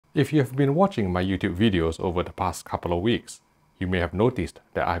If you have been watching my YouTube videos over the past couple of weeks, you may have noticed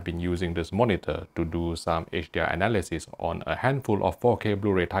that I've been using this monitor to do some HDR analysis on a handful of 4K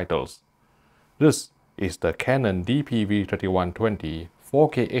Blu-ray titles. This is the Canon DP-V3120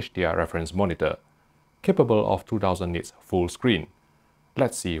 4K HDR reference monitor, capable of 2000 nits full screen.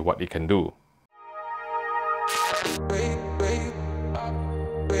 Let's see what it can do.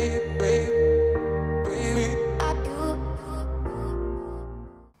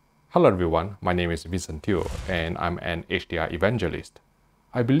 Hello everyone, my name is Vincent Teo and I'm an HDR evangelist.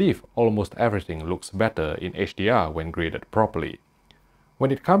 I believe almost everything looks better in HDR when graded properly.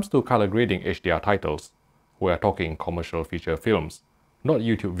 When it comes to color grading HDR titles, we are talking commercial feature films, not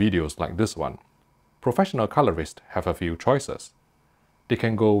YouTube videos like this one. Professional colorists have a few choices. They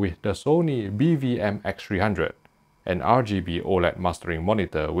can go with the Sony BVM-X300, an RGB OLED mastering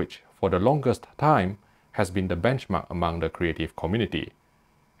monitor which for the longest time has been the benchmark among the creative community,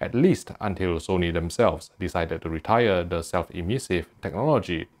 at least until Sony themselves decided to retire the self-emissive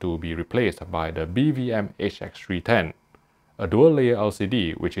technology to be replaced by the BVM-HX310, a dual-layer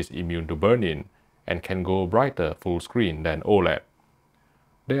LCD which is immune to burn-in and can go brighter full screen than OLED.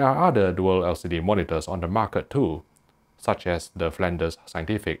 There are other dual LCD monitors on the market too, such as the Flanders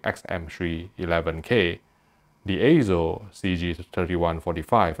Scientific XM311K, the ASO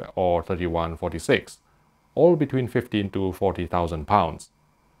CG3145 or 3146, all between 15 to 40,000 pounds.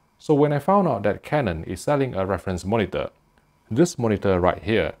 So when I found out that Canon is selling a reference monitor, this monitor right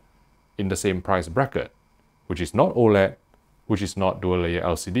here, in the same price bracket, which is not OLED, which is not dual-layer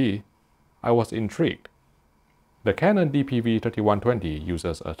LCD, I was intrigued. The Canon DP-V3120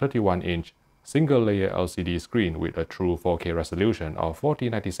 uses a 31-inch single-layer LCD screen with a true 4K resolution of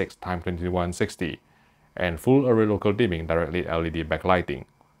 4096x2160 and full array local dimming directly LED backlighting.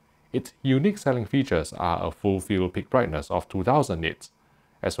 Its unique selling features are a full-field peak brightness of 2000 nits,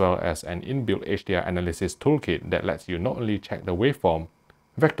 as well as an inbuilt HDR analysis toolkit that lets you not only check the waveform,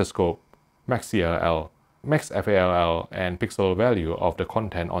 vector scope, max CLL, max FALL, and pixel value of the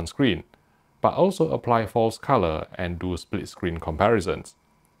content on screen, but also apply false color and do split-screen comparisons.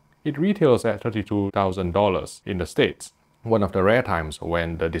 It retails at $32,000 in the States, one of the rare times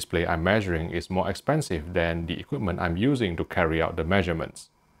when the display I'm measuring is more expensive than the equipment I'm using to carry out the measurements.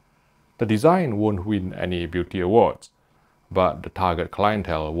 The design won't win any beauty awards, but the target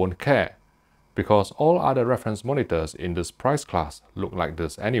clientele won't care, because all other reference monitors in this price class look like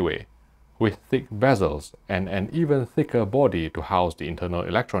this anyway, with thick bezels and an even thicker body to house the internal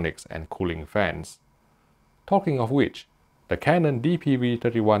electronics and cooling fans. Talking of which, the Canon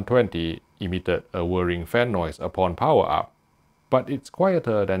DP-V3120 emitted a whirring fan noise upon power up, but it's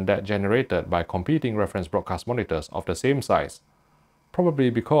quieter than that generated by competing reference broadcast monitors of the same size, probably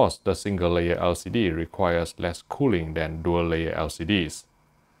because the single-layer LCD requires less cooling than dual-layer LCDs.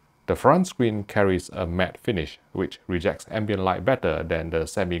 The front screen carries a matte finish which rejects ambient light better than the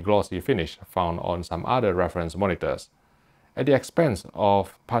semi-glossy finish found on some other reference monitors, at the expense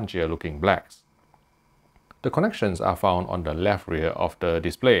of punchier-looking blacks. The connections are found on the left rear of the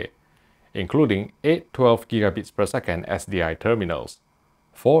display, including 8 12 gigabits per second SDI terminals,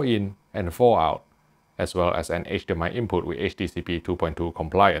 4 in and 4 out, as well as an HDMI input with HDCP 2.2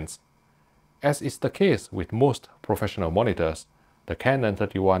 compliance. As is the case with most professional monitors, the Canon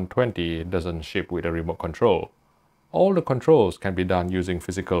 3120 doesn't ship with a remote control. All the controls can be done using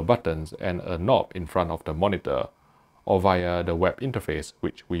physical buttons and a knob in front of the monitor, or via the web interface,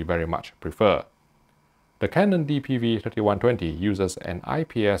 which we very much prefer. The Canon DP-V3120 uses an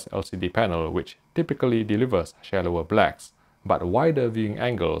IPS LCD panel which typically delivers shallower blacks, but wider viewing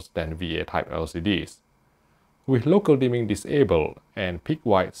angles than VA-type LCDs. With local dimming disabled and peak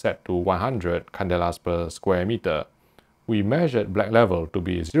white set to 100 candelas per square meter, we measured black level to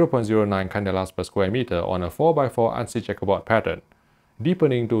be 0.09 candelas per square meter on a 4x4 ANSI checkerboard pattern,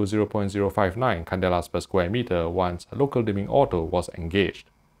 deepening to 0.059 candelas per square meter once local dimming auto was engaged.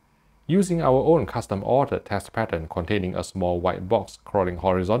 Using our own custom-authored test pattern containing a small white box crawling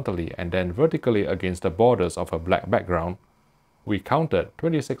horizontally and then vertically against the borders of a black background, we counted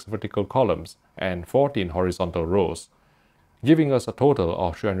 26 vertical columns and 14 horizontal rows, giving us a total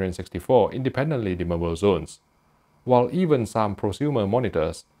of 364 independently dimmable zones, while even some prosumer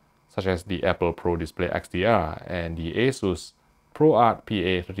monitors, such as the Apple Pro Display XDR and the Asus ProArt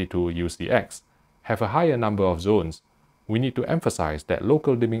PA32UCX, have a higher number of zones. We need to emphasize that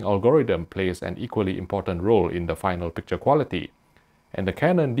local dimming algorithm plays an equally important role in the final picture quality, and the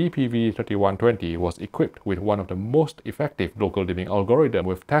Canon DP-V3120 was equipped with one of the most effective local dimming algorithms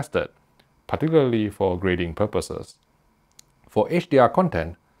we've tested, particularly for grading purposes. For HDR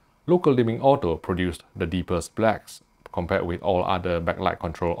content, local dimming auto produced the deepest blacks compared with all other backlight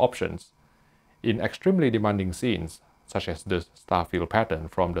control options. In extremely demanding scenes, such as this starfield pattern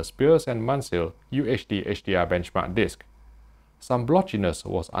from the Spears & Mansell UHD HDR benchmark disc, some blotchiness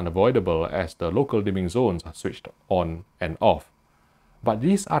was unavoidable as the local dimming zones switched on and off. But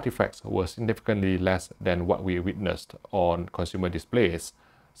these artifacts were significantly less than what we witnessed on consumer displays,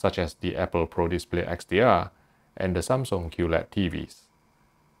 such as the Apple Pro Display XDR and the Samsung QLED TVs.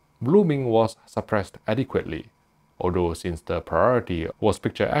 Blooming was suppressed adequately, although since the priority was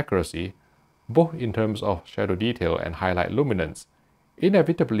picture accuracy, both in terms of shadow detail and highlight luminance,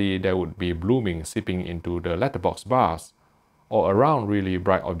 inevitably there would be blooming seeping into the letterbox bars or around really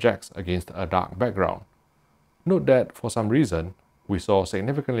bright objects against a dark background. Note that for some reason, we saw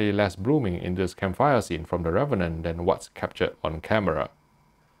significantly less blooming in this campfire scene from the Revenant than what's captured on camera.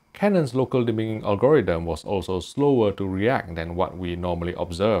 Canon's local dimming algorithm was also slower to react than what we normally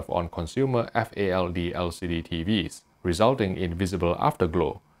observe on consumer FALD LCD TVs, resulting in visible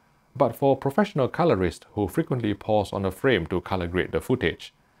afterglow. But for professional colorists who frequently pause on a frame to color grade the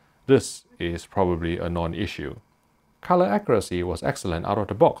footage, this is probably a non-issue. Color accuracy was excellent out of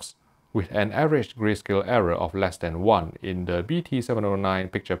the box, with an average grayscale error of less than 1 in the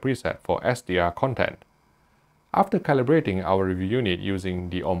BT709 picture preset for SDR content. After calibrating our review unit using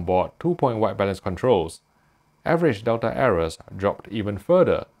the onboard 2-point white balance controls, average delta errors dropped even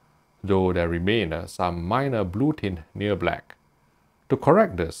further, though there remained some minor blue tint near black. To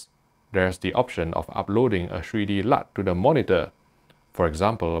correct this, there's the option of uploading a 3D LUT to the monitor, for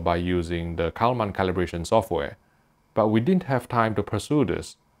example by using the Kalman calibration software, but we didn't have time to pursue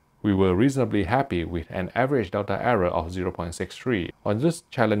this. We were reasonably happy with an average delta error of 0.63 on this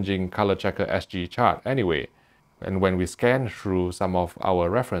challenging color checker SG chart anyway, and when we scanned through some of our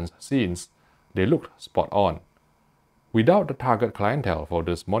reference scenes, they looked spot on. We doubt the target clientele for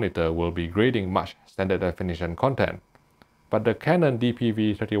this monitor will be grading much standard definition content, but the Canon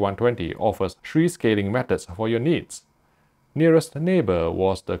DP-V3120 offers 3 scaling methods for your needs. Nearest neighbor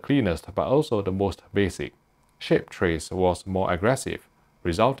was the cleanest but also the most basic. Shape trace was more aggressive,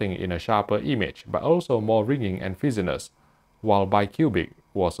 resulting in a sharper image but also more ringing and fizziness, while bicubic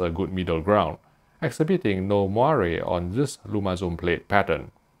was a good middle ground, exhibiting no moire on this LumaZoom plate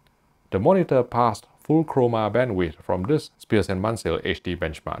pattern. The monitor passed full chroma bandwidth from this Spears & Mansell HD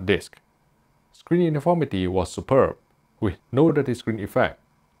benchmark disc. Screen uniformity was superb, with no dirty screen effect,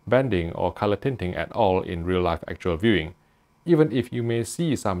 banding or color tinting at all in real-life actual viewing, even if you may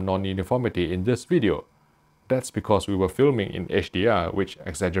see some non-uniformity in this video. That's because we were filming in HDR, which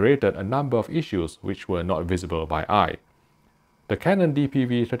exaggerated a number of issues which were not visible by eye. The Canon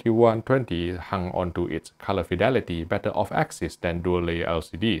DP-V3120 hung onto its color fidelity better off-axis than dual-layer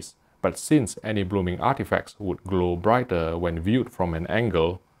LCDs, but since any blooming artifacts would glow brighter when viewed from an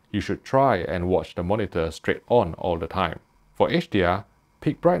angle, you should try and watch the monitor straight on all the time. For HDR,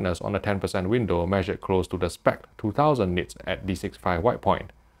 peak brightness on a 10% window measured close to the spec 2000 nits at D65 white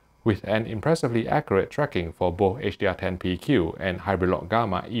point, with an impressively accurate tracking for both HDR10PQ and Hybrid Lock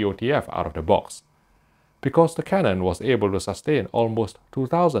Gamma EOTF out of the box. Because the Canon was able to sustain almost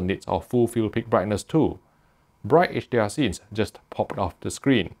 2000 nits of full field peak brightness too, bright HDR scenes just popped off the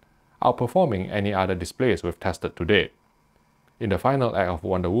screen, outperforming any other displays we've tested to date. In the final act of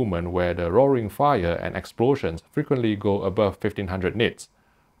Wonder Woman, where the roaring fire and explosions frequently go above 1500 nits,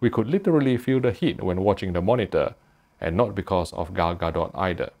 we could literally feel the heat when watching the monitor, and not because of Gal Gadot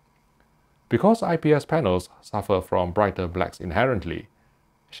either. Because IPS panels suffer from brighter blacks inherently,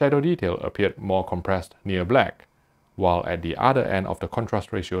 shadow detail appeared more compressed near black, while at the other end of the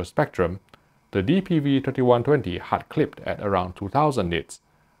contrast ratio spectrum, the DP-V3120 hard clipped at around 2000 nits,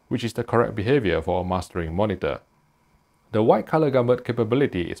 which is the correct behavior for a mastering monitor. The white color gamut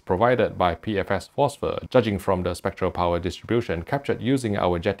capability is provided by PFS phosphor, judging from the spectral power distribution captured using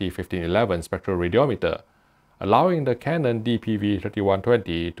our Jetty 1511 spectral radiometer, allowing the Canon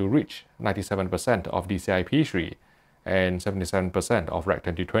DP-V3120 to reach 97% of DCI-P3 and 77% of Rec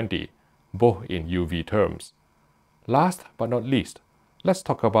 2020, both in UV terms. Last but not least, let's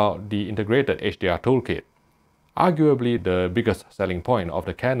talk about the integrated HDR toolkit, arguably the biggest selling point of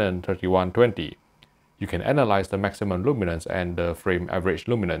the Canon 3120. You can analyze the maximum luminance and the frame average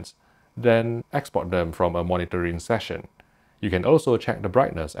luminance, then export them from a monitoring session. You can also check the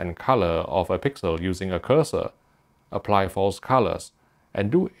brightness and color of a pixel using a cursor, apply false colors, and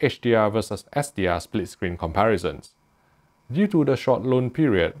do HDR versus SDR split screen comparisons. Due to the short loan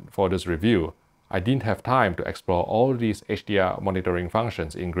period for this review, I didn't have time to explore all these HDR monitoring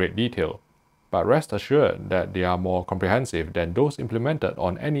functions in great detail, but rest assured that they are more comprehensive than those implemented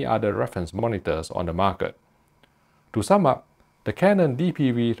on any other reference monitors on the market. To sum up, The Canon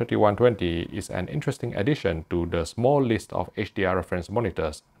DP-V3120 is an interesting addition to the small list of HDR reference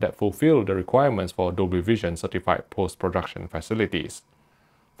monitors that fulfill the requirements for Dolby Vision certified post-production facilities.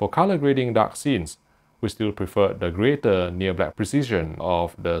 For color grading dark scenes, we still prefer the greater near-black precision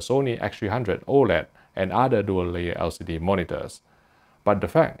of the Sony X300 OLED and other dual-layer LCD monitors. But the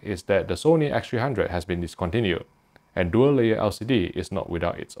fact is that the Sony X300 has been discontinued, and dual-layer LCD is not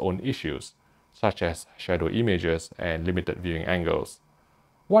without its own issues, such as shadow images and limited viewing angles.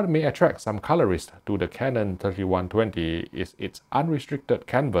 What may attract some colorists to the Canon 3120 is its unrestricted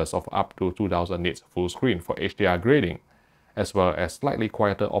canvas of up to 2000 nits full screen for HDR grading, as well as slightly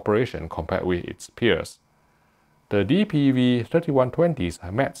quieter operation compared with its peers. The DP-V3120's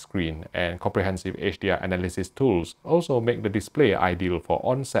matte screen and comprehensive HDR analysis tools also make the display ideal for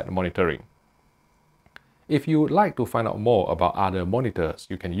on-set monitoring. If you would like to find out more about other monitors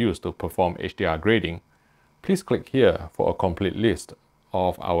you can use to perform HDR grading, please click here for a complete list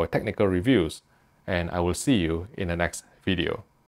of our technical reviews, and I will see you in the next video.